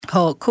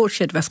Tá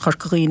cóirsead ves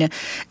chorcaghine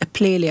a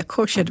pléile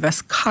cóirsead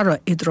ves cara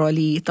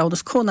idralí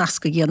dánas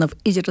cónasca géanamh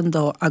idir an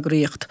dá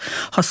agréocht.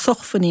 Tá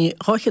sochfaní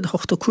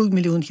 8.8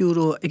 milliún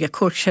euro ag a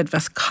cóirsead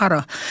ves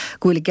cara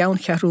gohfuil gaan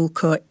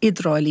chearúcha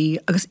idralí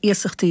agus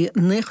éasachtaí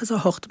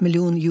 9.8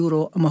 milliún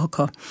euro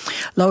amachcha.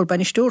 Laur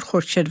banisteúr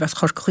cóirsead ves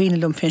chorcaghine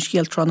lum fin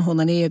scialtrán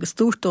hónané agus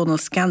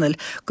dúrtónal scanal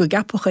go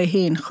gapacha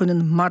héin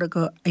chunan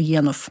marga a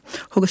dhéanamh.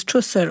 Thugus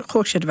trusar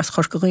cóirsead ves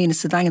chorcaghine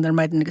sa dagan ar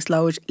maidin agus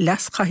laur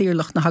les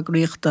chahirirlach na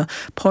agréochta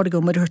Páirgo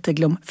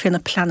muirteglum finna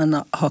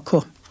planana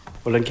haco.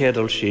 Well, an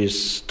cédal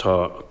síos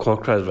tá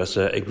cócraid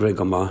bheitsa ag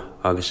rigama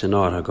agus in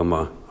átha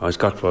gama agus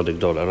gatrád ag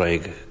dul a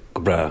raig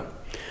go bra.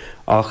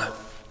 Ach,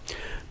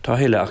 tá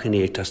héile ach in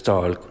éag tá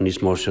stáil chun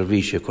níos mór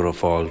servíse chu a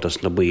fáil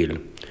das na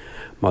bíl.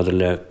 Maidir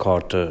le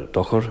cárta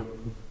dochar,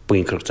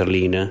 buincricht ar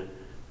líne,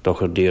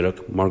 dochar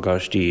díreach, mar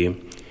gáistí,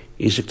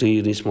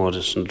 ísachtaí níos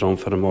módas an drom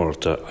fer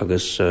mórta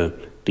agus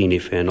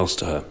daoine féin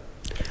ostathe.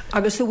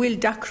 Agus a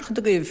bhfuil dacrach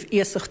a gibh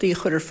ísachtaí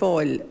chur ar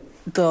fáil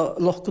do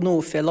loch gnó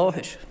fé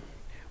láthir?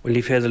 Well, ní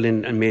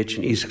féidirlinn an méid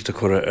sin ísachta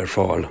chur ar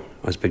fáil,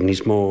 as beag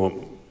níos mó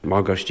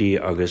mágastí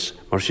agus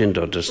mar sin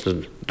dus na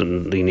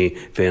daoine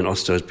féin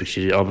ostathe as beag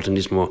si ábalta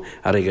níos mó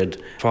aigid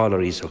fáil ar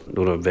ísach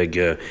nuair a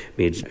bheith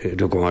méid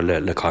do gáil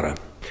le cara.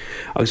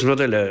 Agus rud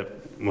eile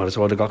mar is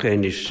bháil a gacha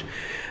inis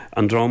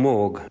an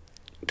drámóg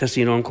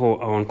testíon an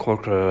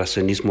cócra as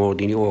níos mó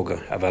daoine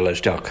óga a bheile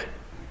isteach.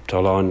 Tá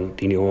láin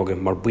daoine óga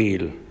mar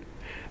bíl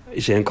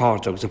is é an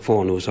cáirt agus a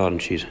fón úsáin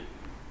siad.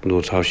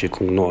 Nuair tá sé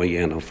chun gná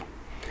dhéanamh.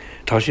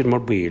 Tá siad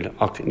mar bíl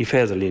ach ní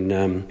féidirlín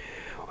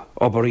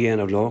obair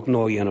dhéanamh lá,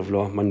 gná dhéanamh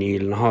lá, mar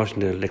níl na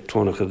háisna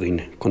electrónacha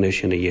gin chun é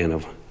sin a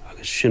dhéanamh.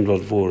 Agus sin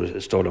rud mhór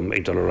is dólam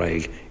ag dul a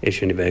raig é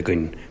sin i bheith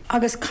gin.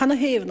 Agus canna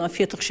héamh ná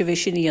fiatach sé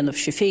bheith sin dhéanamh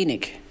sé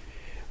féinnig?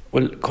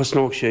 Well,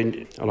 cosnóg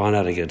sin a láin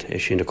airgid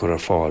é sin a chur ar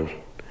fáil.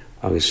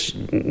 Agus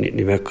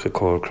ní bheith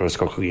cór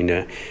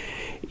scochaghine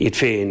iad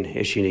féin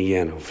é sin a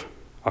dhéanamh.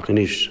 Ach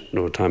níos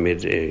nuair tá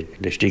méid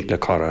le stíg le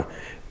cara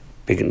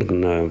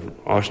begin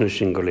áisna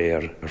sin go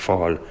léir ar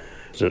fáil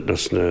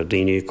dus na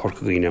daoine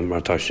corcaghine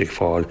mar tá sig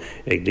fáil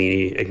ag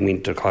daoine ag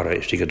míntar cara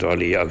istí go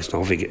drálaí agus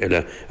náfig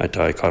eile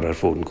atá cara ar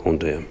fódan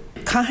chunta.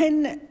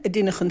 Caithfinn a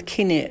duine chun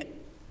cinenne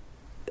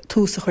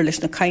túsa chuir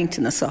leis na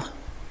cainteanna sa?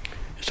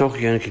 Soch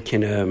dhéanana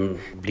cinenne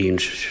blion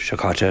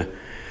seacáte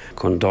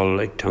chun dul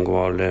ag tan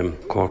gháil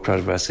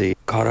cócraid bhesaí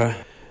cara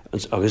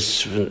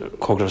agus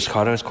cógras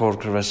cara is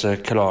cógras bheitsa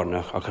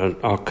cilárnach ach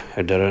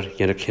ar deireadh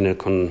dhéanana cinenne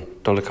chun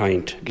dul a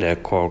caint le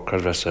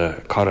cógras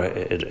bheitsa cara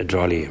i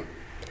drálaí.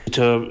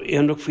 Tá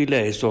aonach fí le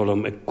is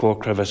dólam ag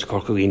cógras bheitsa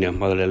corcaghine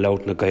mar le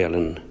leabhart na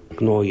Gaeilge,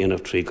 gnó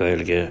dhéanamh trí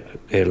Gaeilge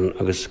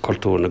agus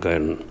cultúr na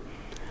Gaeilge.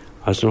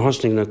 As na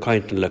hosning na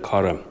cainteanna le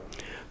cara,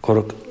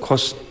 chur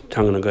cos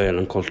teanga na Gaeilge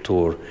an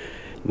cultúr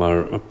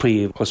mar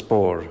príomh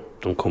chospóir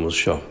don cumas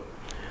seo.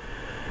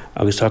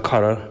 Agus tá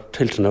cara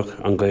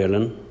tilteanach an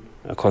Gaeilge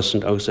a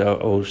cosint agus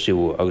ó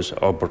siú agus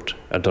ábart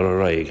a dul a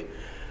raig.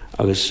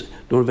 Agus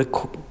nuair bheith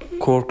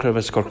cócra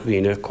bheits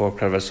corcaghine,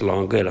 cócra bheits lá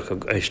Gaeilge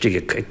a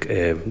stíigh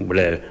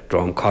le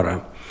drám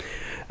cara.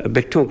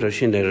 Beag túngra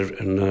sin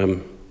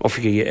an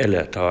ofigaí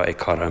eile tá ag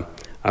cara,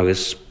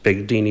 agus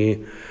beag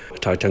daoine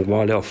tá an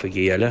gháile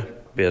ofigaí eile,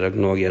 beag a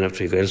gná dhéanamh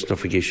trí Gaeilge na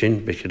ofigaí sin,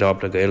 beag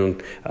dábla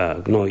Gaeilge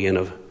gná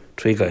dhéanamh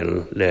trí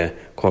Gaeilge le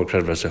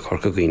cócra bheits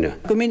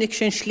corcaghine. Go minic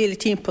sin slíle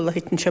timppla a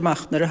hitan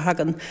seach nar a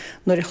hagan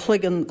nar a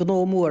chluigan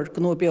gnó mór,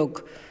 gnó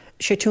beag,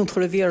 sé tún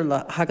chuir a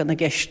bhéarla hagan na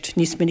gceist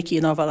níos minic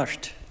íon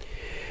ábhallart.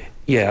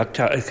 Ach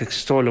tá ag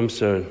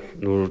stólamsa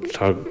nuair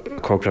tá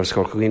cócra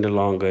corcaghine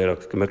lá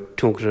Gaeilge go mbeadh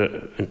túngra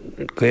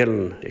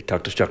Gaeilge ag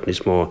tagtasteach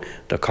níos mó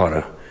de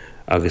cara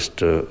agus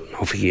de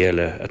ofigaí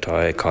eile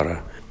atá ag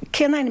cara.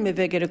 Cén aine mé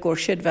bheith ar a gcóir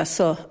siad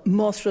bheitsa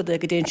másrad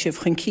ag a déon sibh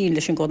chun cín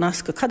leis an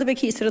gcónasca. Cad a bheith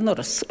cíos ar an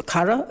noras?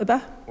 Cara a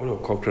bheith?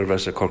 Cócra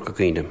bheitsa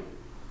corcaghine.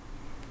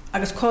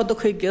 Agus cád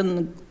chuig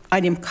an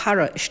aim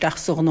cara isteach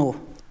sa gnó?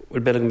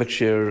 Well, beag meid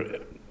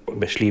sér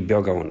be slí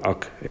beagán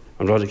ach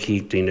an rud a cí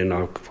daoine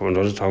nach an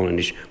rud atáin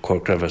is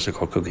cócra bheitsa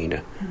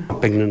corcaghine.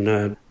 Beag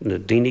na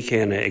daoine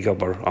chéine ag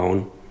obair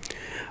ann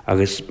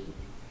agus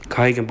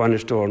caiigh an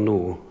banistóir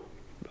nó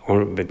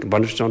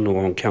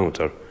an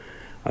counter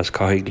as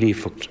caiigh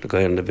lífacht na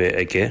Gaeilge na bheith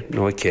aige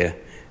nó aice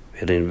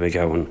bheith bheith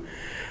gahan.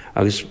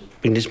 Agus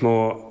bíonn níos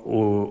mó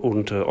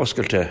únta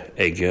oscailte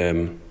ag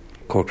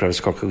cócra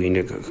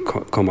corcaghine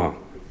comá.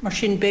 Mar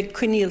sin beag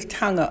cuiníal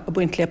teanga a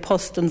buint le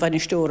post an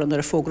bhainisteoir an ar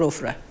a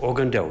fógrófra. Ó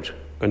gan doubt.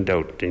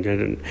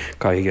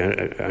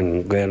 Caiigh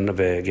an Gaeilge na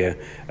bheith aige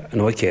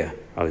nó aice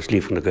agus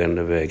lífacht na Gaeilge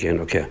na bheith aige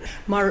nó aice.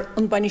 Mar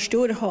an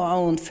bainisteoir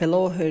ann fé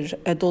láthir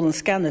a dul an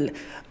scanal,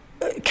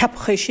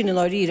 ceapcha sin in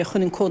áíre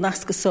chun an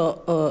cónasca sa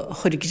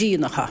chuir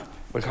gríanacha.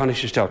 Well, chanig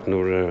sé steach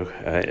nuair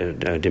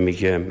dimig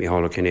í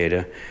hála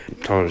cinnéide,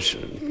 tá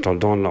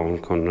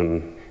dánlán chun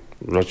an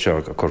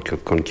rudseach a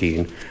chun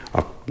cín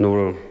ach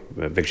nuair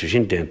beag sé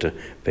sin déanta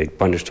beag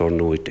banistóir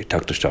nó ag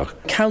tagtasteach.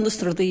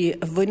 Ceannastraí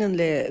a bhainean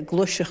le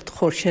gluiseacht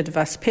chóir siad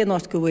bheits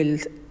pénáit go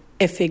bhfuil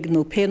effig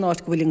nó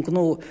pénáit go bhfuil an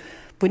gnó.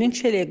 Buinn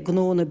sé le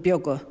gnóna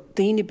beaga,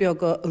 daoine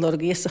beaga le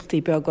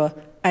géasachtaí beaga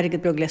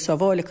agad beag leis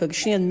bhálacha go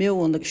snéan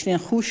meún agus snéan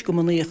chúis go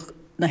mnaíoch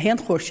na hen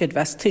chóirsead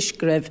bheits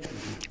tuisgribh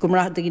go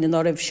mradaína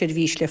ná raibh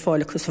sirvís le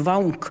fáilechas a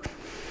bhanc.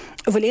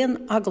 Bhfuil éon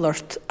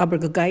agalart aber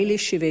go gaiile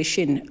si bhéh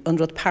sin an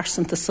rud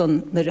persanta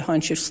san na a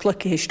hain sir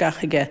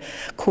slucaisteige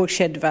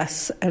cóirsead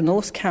bheits ar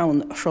nós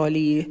ceann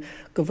ráilí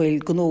go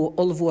bhfuil gnó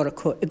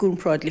olmhóracha i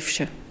gúnpráid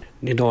lifse.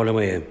 Ní dála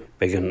mé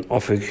beag an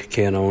ofig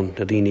céanán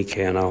na daoine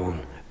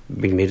céanán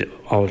bhí míad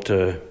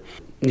áilta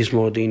níos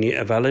mó daoine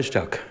a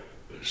bheileisteach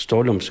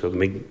stólums go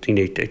mé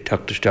daoine ag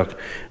teachtasteach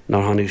ná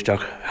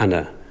tháinaisteach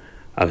hena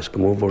agus go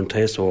mór bhór an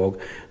téasóg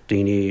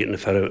daoine na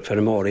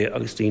fermóí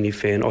agus daoine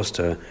féin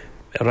osta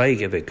a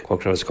raige bheith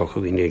cócras cocha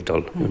bhí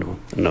néagdal.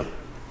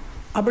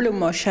 Aber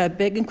má se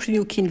began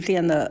cruú cín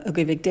bhléana a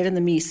go bheith dean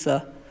na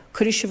mísa,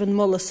 chuir se bhan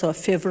molasa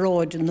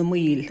fehráid na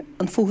míl,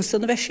 an fuchas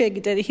an bheith sé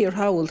go déir hir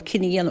hail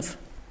cinine dhéanamh.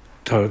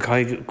 Tá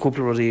caiig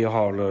cúplaí a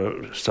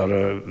hála star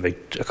a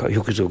bheith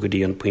thuchasú go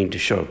dtíí an puinte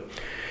seo.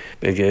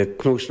 Beag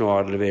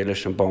cnúsnáir le bhéile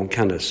an bán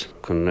canas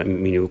chun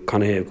míú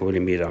canhéh go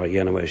bhfuil míad a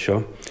dhéanamh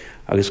seo,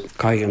 agus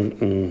caiig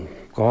an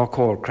gá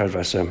cór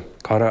creidhheasa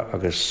cara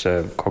agus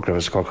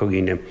cócrahas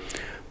cochaghine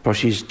ba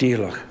síos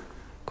díalach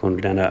chun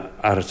lena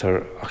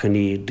airtar a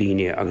chaní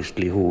daoine agus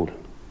líthúil.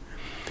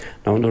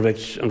 Ná an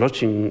bheith an rud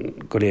sin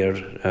go léir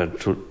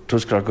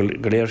tuscra go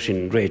léir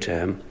sin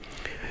réite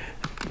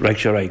reich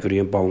se raig goí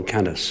an bán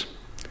canas.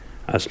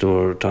 As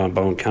dúir tá an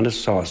bán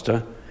canas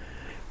sásta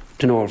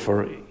den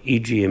for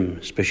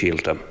EGM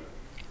speisialta.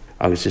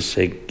 Agus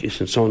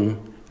is an son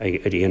a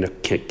dhéana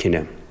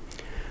cinenne.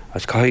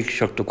 As caiig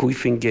seach do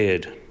cuifin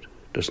géad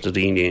dus na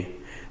daoine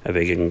a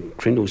bheith an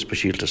crinú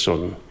speisialta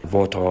son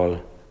bhótáil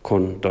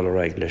chun dul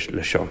raig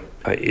le seo.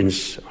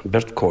 Ins an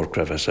bert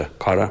cóircrahheasa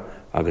cara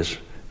agus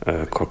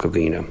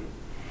cocaghine.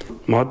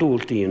 Má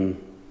dúiltíon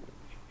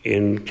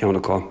in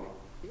ceannacha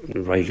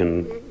raig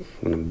an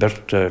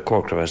bert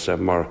cóircrahheasa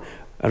mar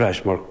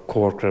aráis mar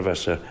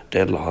cóircrahheasa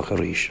déadlacha a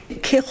ríis.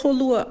 Cé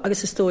cholua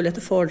agus is tóla a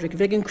fádraigh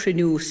bheith an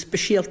crinú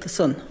speisialta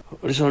son?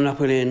 Is an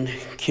napolíon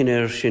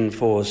cinnéir sin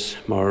fós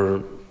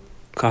mar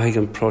caiig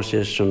an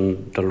próses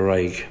an dul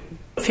raig.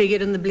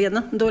 Féigear in na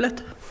bliana an dóla?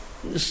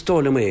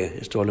 Stóla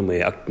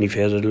mé ach ní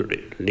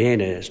féidir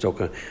léine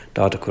stocha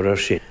dáta chuir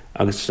sin.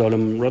 Agus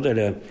stólam rud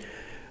eile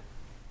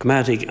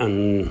gomaigh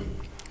an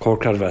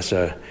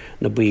cóircrahheasa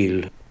na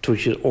bíl tú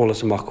siad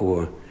ólas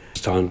amachú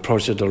tá an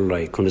próse dul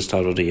raig chun is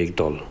táí ag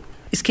dul.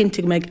 Is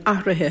cinnte meid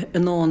ahrathe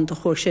an án do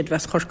chóirséad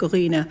bheits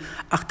chorcaghine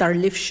ach dar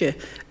lifse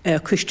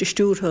cuiste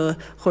stúrtha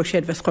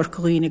chóirséad bheits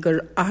chorcaghine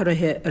gur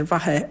ahrathe ar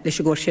bhathe leis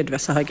a gcóirséad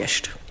bheits a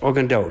haigeist. Og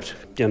an dat,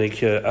 déannig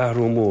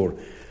ahrú mór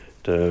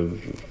de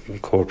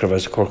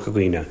cóircrahheasa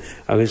chorcaghine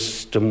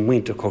agus de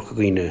muinte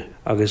chorcaghine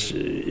agus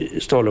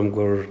stólam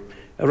gur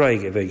a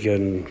raige bheith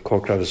an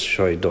cóircrahheasa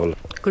seo dul.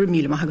 Gur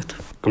míle maigad.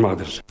 Gur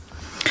maigad.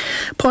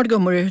 Páirgo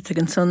muirte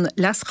an san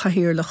les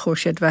chahirir le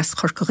chóirséad bheits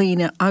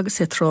chorcaghine agus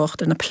é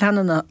trácht na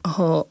planana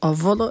a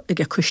bhla ag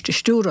cuiste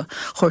stúra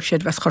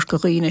chóirséad bheits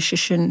chorcaghine si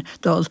sin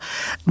dul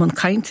man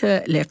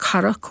cainte le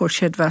cara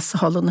chóirséad bheits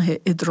hallanathe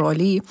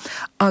Idralí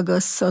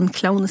agus an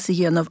clowna sa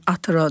dhéanamh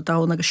atara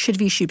dána agus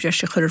sirvísí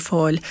breise chur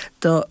fáil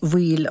do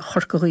bhíl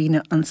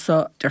chorcaghine an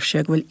sa der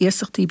sé bhfuil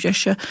éasachtaí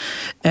breise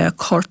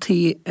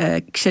cártaí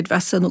séad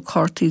bheitsan ó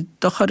cártaí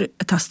dochar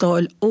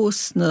tastáil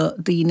os na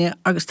daine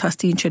agus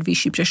tastíonn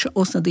sirvísí breise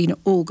os na daine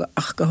óga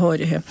ach go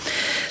háirithe.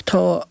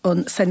 Tá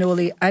an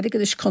sanolaí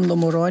airigad is chun le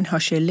móráin há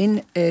sé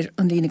linn ar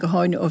an lína go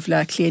háine ó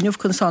bhle cléanamh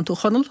chun Santú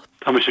chonal.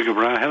 Tá sé go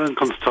bra hean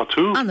chun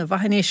statú. Anna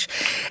bhahanis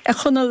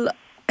chunal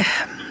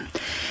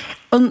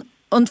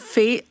an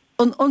fé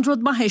an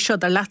rud maithé seo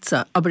a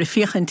leatsa aber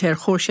féchan ar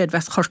chóirséad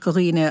bheits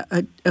chorcaghine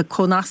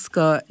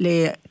chonasca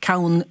le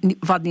cán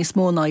bhad níos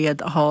móna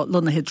iad a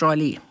luna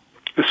Idralí.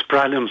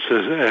 Sprálum sa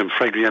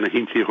freigrianna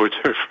hinti hort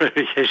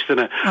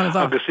héistena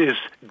agus is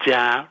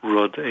de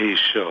rud é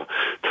seo.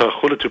 Tá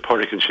chola tú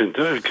párican sin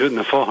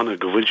na fáhanna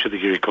go bhfuil siad a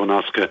géirí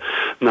Conasca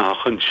ná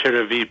chun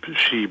seirbhí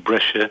sí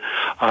breise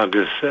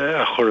agus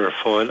a chur ar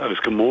fáil agus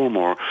go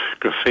mór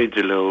gur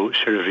féidir le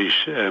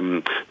seirbhís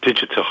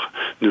digitach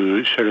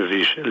nó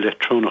seirbhís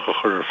electrónacha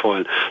chur ar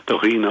fáil do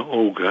riine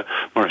óga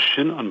mar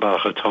sin an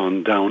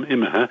bachatá da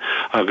imethe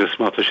agus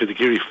má tá siad a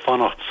géirí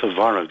fannacht sa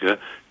bharige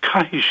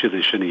caihí siad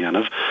é sin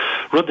dhéanamh.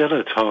 Rud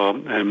eile tá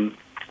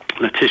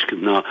le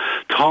tuiscin ná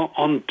tá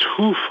an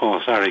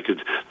túfás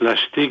airgid le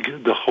stig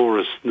de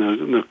chóras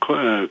na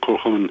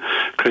córchaman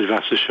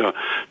creidhheasa seo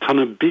tá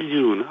na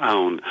billiún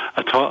ann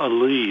atá a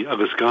lí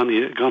agus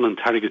gan an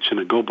targad sin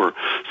a gobar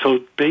so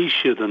béis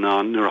siad an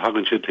an nuair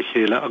hagann siad a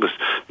chéile agus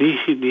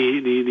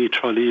ní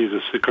trálí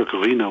agus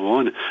curcaghine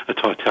bháin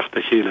atá techt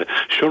a chéile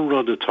seo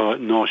rud atá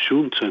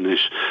náisiúnta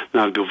is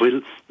ná go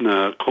bhfuil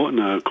na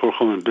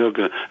córchaman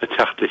beaga a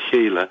techt a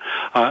chéile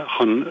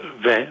chun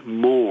bheith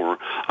mór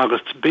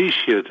agus béis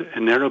siad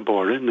in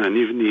Erebor na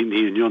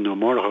ní no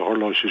morcha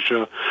horláise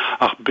seo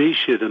ach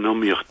béisiad an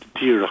omíocht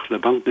díireach le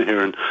bank na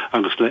Héireann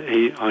agus le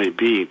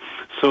AIB.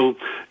 So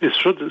is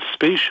rud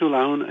spéisiúil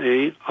ann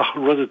é ach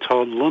rud atá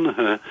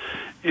lonathe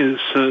is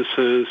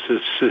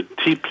sa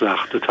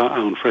típlacht atá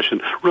ann freisin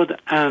rud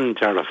an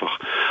dearafach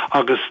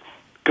agus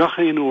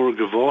gachéon uair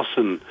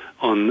gabhásan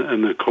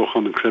an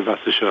cócham an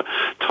crevasse seo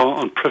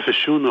tá an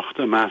profisiúnacht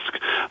a measc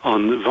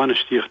an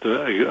bhanistíocht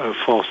a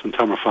fás an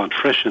tamar fád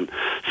freisin.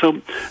 So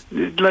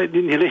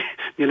ní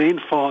léon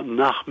fá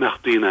nach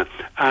meachtaíine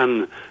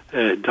an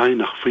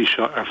dainach fao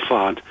seo ar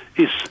fád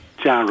is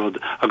dearrod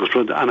agus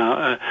rud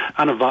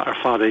anna bha ar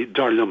fád é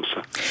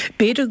darlumsa.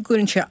 Beidir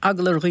gúinn sé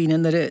aglar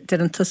riine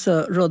ar an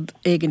tusa rud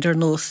éigeantar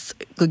nós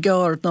go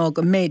gear ná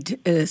go méid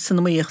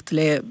sannaíocht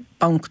le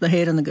bank na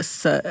héan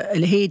agus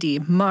le héadí,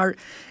 mar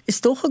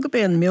is tócha go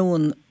ben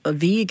meon a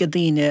bhí go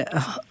dtíine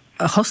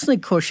a hosnaigh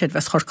cóirséad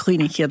bheits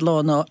chorclíine chiad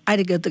lá ná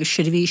airigad agus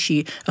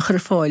sirvíisi a chur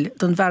fáil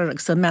don bharach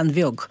sa men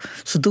bheog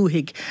sa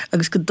dúhiig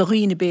agus go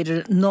doghine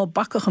beidir ná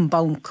bacach an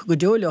bank go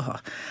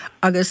deolaithe.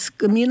 Agus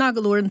go míon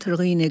agalúir tar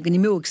riine go ní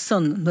meog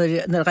san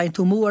nar raint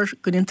tú mór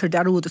go intar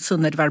darúda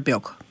san ar bhar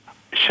beog.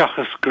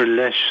 Seachas gur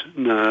leis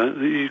na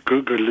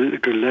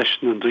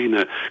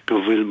daoine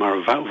go bhfuil mar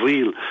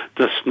bhil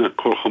dus na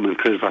cócham an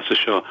creidmheasa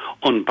seo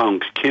an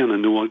bank céanna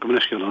nó go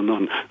mnisceil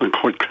an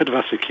cóid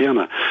creidmheasa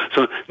céanna.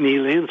 So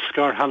ní léon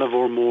scar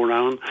hallamhór mór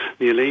ann,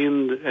 ní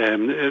léon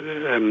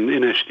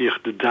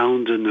inistíocht de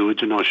damda nó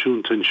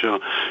idirnáisiúntain seo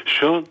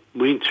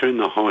muintir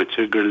na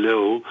háite gur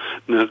leo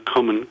na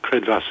cuman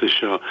creidmheasa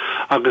seo.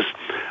 Agus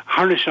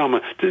hála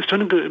seama,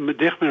 stunna go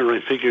déich mé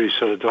raibh figurí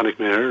seo dánig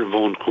mé ar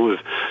bhán chuamh.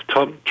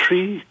 Tá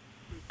 3.6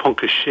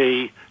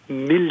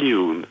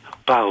 milliún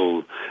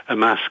bail a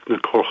measc na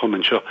cócham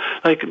an seo.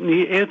 Like,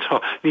 ní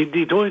étá,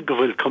 ní dóigh go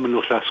bhfuil cuman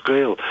nó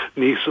leascail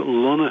níos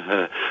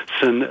lonathe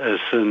san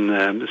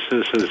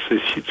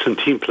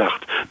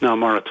tímpleacht ná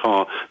mar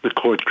atá na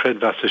cóid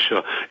creidmheasa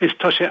seo. Is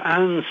tá sé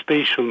an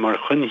spéisiúil mar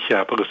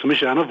chuncheap agus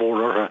mis anna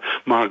bhórartha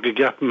mar go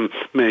gapan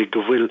mé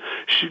go bhfuil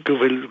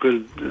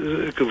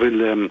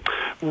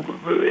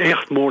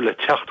écht mór le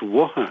teacht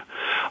watha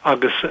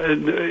agus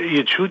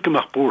iad siúd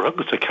goach búr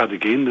agus a cad a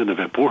géan den a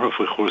bheith búrtha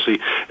faoi chósaí.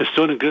 Is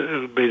tóna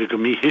beidir go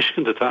mí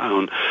hiiscint atá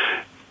ann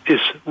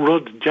is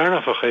rud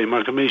dearafach é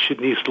mar go mééis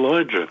siad níos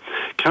láidre.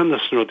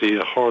 Ceannas rudí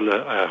a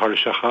hála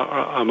thariseach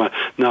ama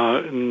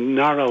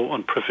nárá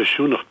an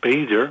profisiúnach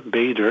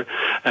béidir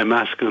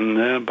measc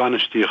an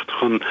banistíocht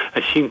chun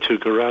a chinntu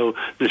go rá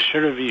na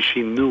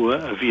seirbhísí nua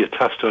a bhí a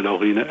tastáil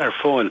ághine ar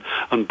fáil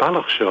an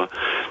bailach seo.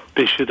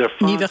 Bé siad ar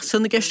fáil. Ní bheith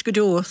sanna gceist go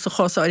dó sa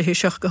chásáir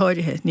hiiseach go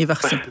háirithe, ní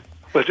bheith san.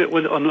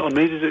 Well, on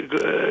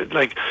made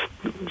like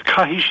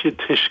Kahishi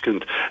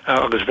Tishkent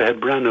agus bheit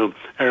brenn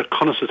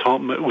conasatá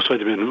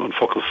úsáid an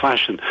focal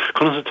fashion.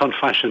 Conasatá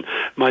fashion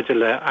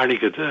maidile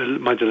airigad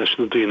maidile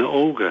na dtíine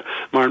óga,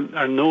 mar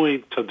ar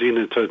nóid tá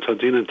dtíine tá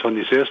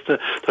níos éasta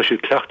tá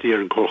siad cleachtaí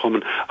ar an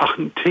cóchaman ach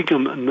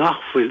tuigim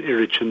nachfuil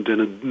iritin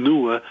duine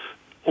nua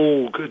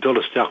óg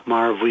dolasteach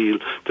mar bhil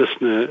dus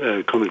na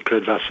cuman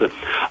creidmheasa.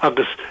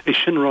 Agus is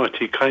sin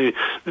ráití cai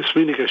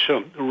smínig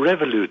seo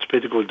Revolut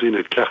beidir go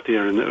dtíine cleachtaí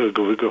ar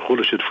go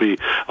chola siad faoi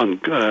an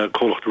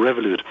cólacht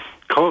Revolut.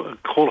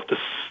 Cólacht a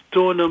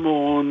stónam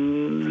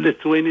ón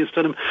Lithuania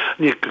stónam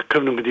ní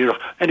cumnam go dtíireach.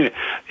 Anyway,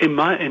 in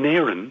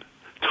éireann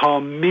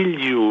tá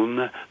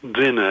milliún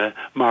duine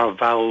mar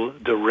bhall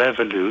de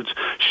Revolut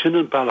sin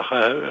an bailach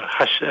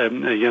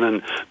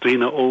dhéanaan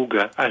duine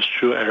óga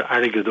astrú ar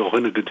airigad ó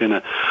chuine go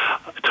duine.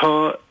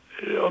 Tá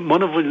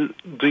mana bhfuil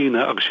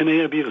duine agus sin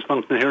é bígus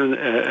bank na hhéireann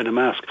in a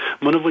measc,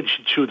 mana bhfuil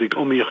si siúdig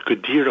omíoch go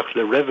díireach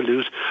le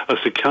Revolut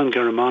agus sa cean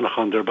Gearmánach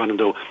an dar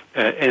banadó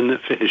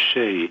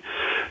N56.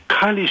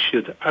 Cailí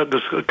siad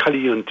agus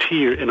cailí an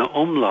tír ina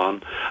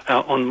omláin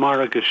an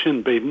mar agus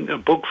sin be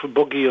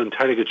bugaí an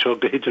tairigad seo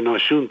go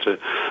idirnáisiúnta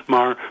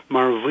mar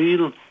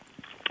bhil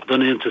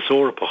don intas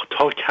orpach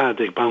tá cad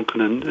ag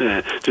bancan an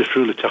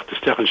disfriúla teachta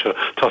stechan seo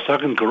tá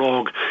sagan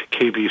gorág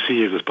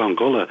KBC agus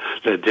Bangola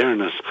le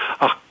déirnas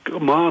ach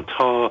má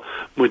tá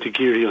muid a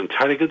géirí an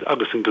tairigad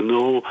agus an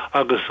gnó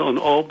agus an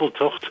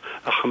ábaltocht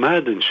a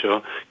chamádan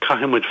seo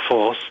caiimiid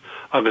fás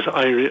agus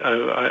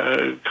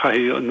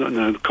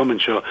cuman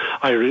seo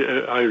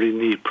éirí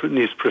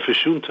níos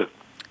profisiúnta.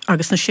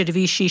 Agus na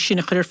seirbhísí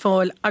sinna chuir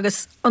fáil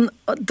agus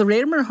de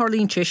réirmar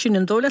Harlínte sin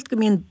an dólaat go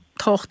míon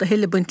tácht a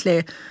heile buint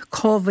le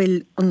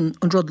cábhfuil an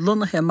rud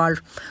lonathe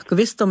mar go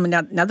bhístom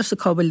neidir sa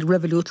cábhfuil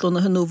Revolut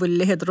lonathe nó bhfuil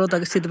lehéad rud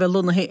agus siad bheith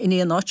lonathe in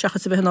éon áit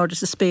achas a bheith náir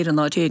sa spéir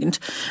an áit éigent.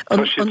 An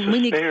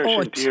muinnig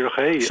áit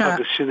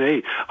agus sin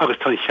é agus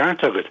tá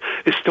cheart agad.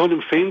 Is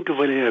stólim féin go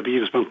bhfuil a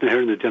bígus bank na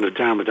hhéireann déanana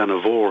derma dana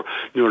bhór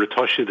nuair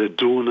atá siad a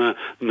dúna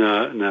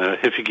na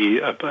hifigií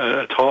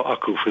atá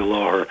acu faoi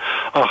láthair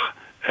ach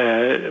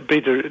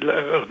beidir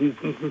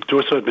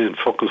dúsáid mé an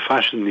focal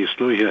fashion níos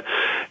luithe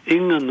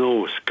inga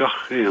nós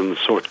gach an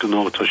sort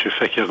gnó tá sé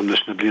feiceach an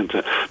leis na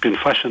blianta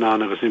bíon fashion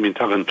an agus imín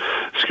tagan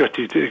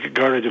skirtí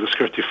garid agus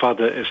skirtí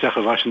fada is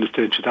lecha fashion is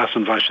téid as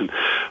an fashion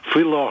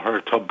faoi láthair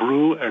tá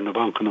brú ar na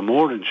bancan na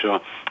mórin seo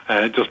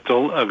just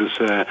dul agus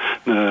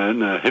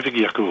na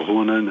hifigiach go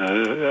bhúna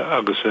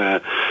agus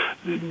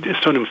is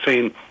tunim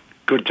féin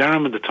gur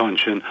dearmad atá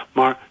sin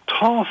mar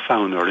tá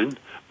fánarin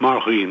mar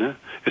chuoine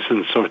is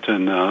an sort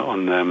an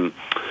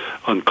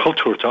an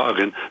cultúrta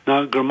agin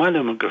na gur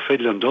meile gur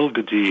féile an dul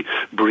gotí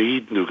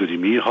breed nó gotí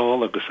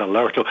míhall agus a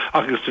leirto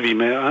agus bhí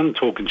mé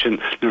antógan sin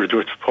nuair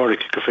dúirt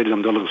páric go féile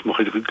an dul agus mo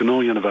chuid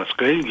gnóí an a bheith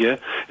scailge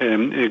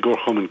I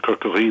gcóchom an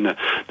Corcoríne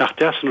nach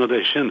deasan rud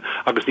é sin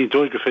agus ní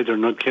dóid go féidir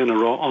nó céanna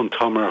rá an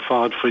tamar a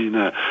fád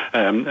faoine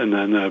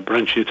na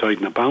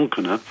branchiútáid na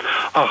bancanna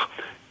ach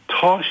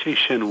tá sé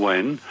sin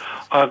wein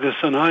agus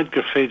an aid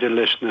gur féidir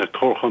leis na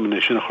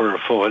cóchomna sin chur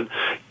fáil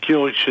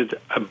ceol siad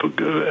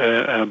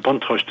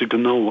buntáiste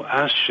gnó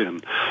as sin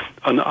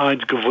an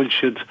aid go bhfuil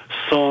siad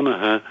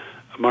sánathe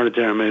mar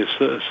derme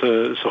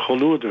sa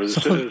cholúder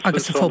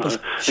agus sa fóbal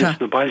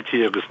na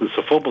bailtí agus na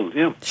sa fóbal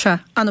se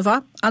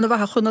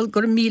anha chunal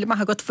gur míle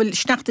mai got fuil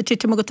snachta tí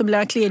go le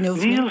léanú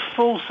Níl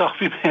fósach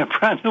bhí mé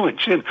breúin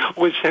sin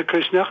bhfuil sé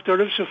chu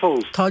sneachtar se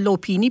fós Tá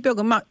lópíní be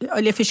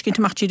le fiscinn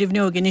teachtíí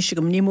bhnegin is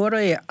gom ní mór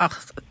ach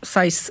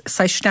 6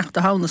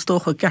 sneachta hána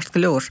tócha gert go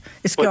leor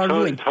is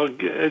cearúin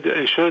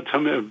seo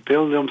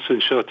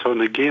Billumson seo tá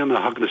na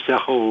géanana hag na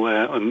seachó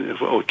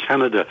ó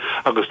Canada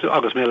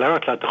agus mé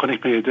leirla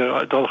chunig mé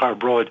dulthar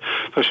broid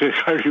tá sé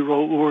chairró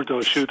úr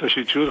ó siút a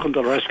sé túchan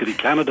do reisce í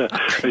Canada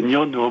in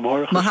Jonú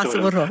mar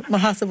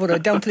has bhór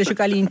damtla se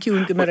galín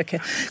ciún America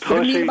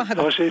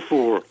sé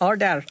fór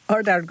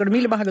ardar gur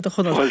míle bagad a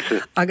chunal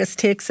agus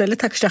te le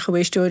teisteach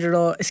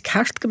bhééisúidirrá is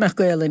ceart go meach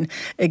goilinn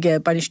ag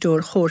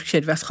banisteúr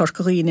chóirséad wes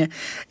Corcoríne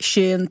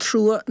sé an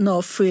trúa ná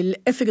fuil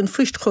effigan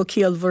fuist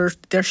chocéalhar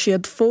der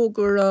siad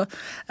fógur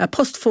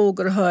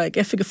postfógur ha ag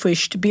effige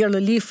fuist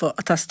bíle lífa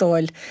a tá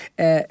stáil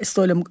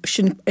stáilm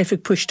sin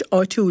effig puist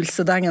áitiúil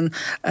sa dagan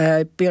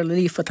bíle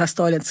lífa tá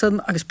stáilin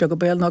san agus be go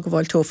béal ná go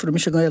bháil tófur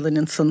mis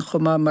gailinn san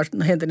chumá mar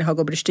na hendainna ha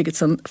go bristigit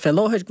san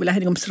felláir go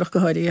lehénig gomstrach go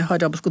háirí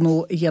háid agus go nó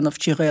dhéanamh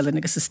tí gailinn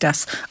agus is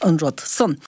stes an rud san.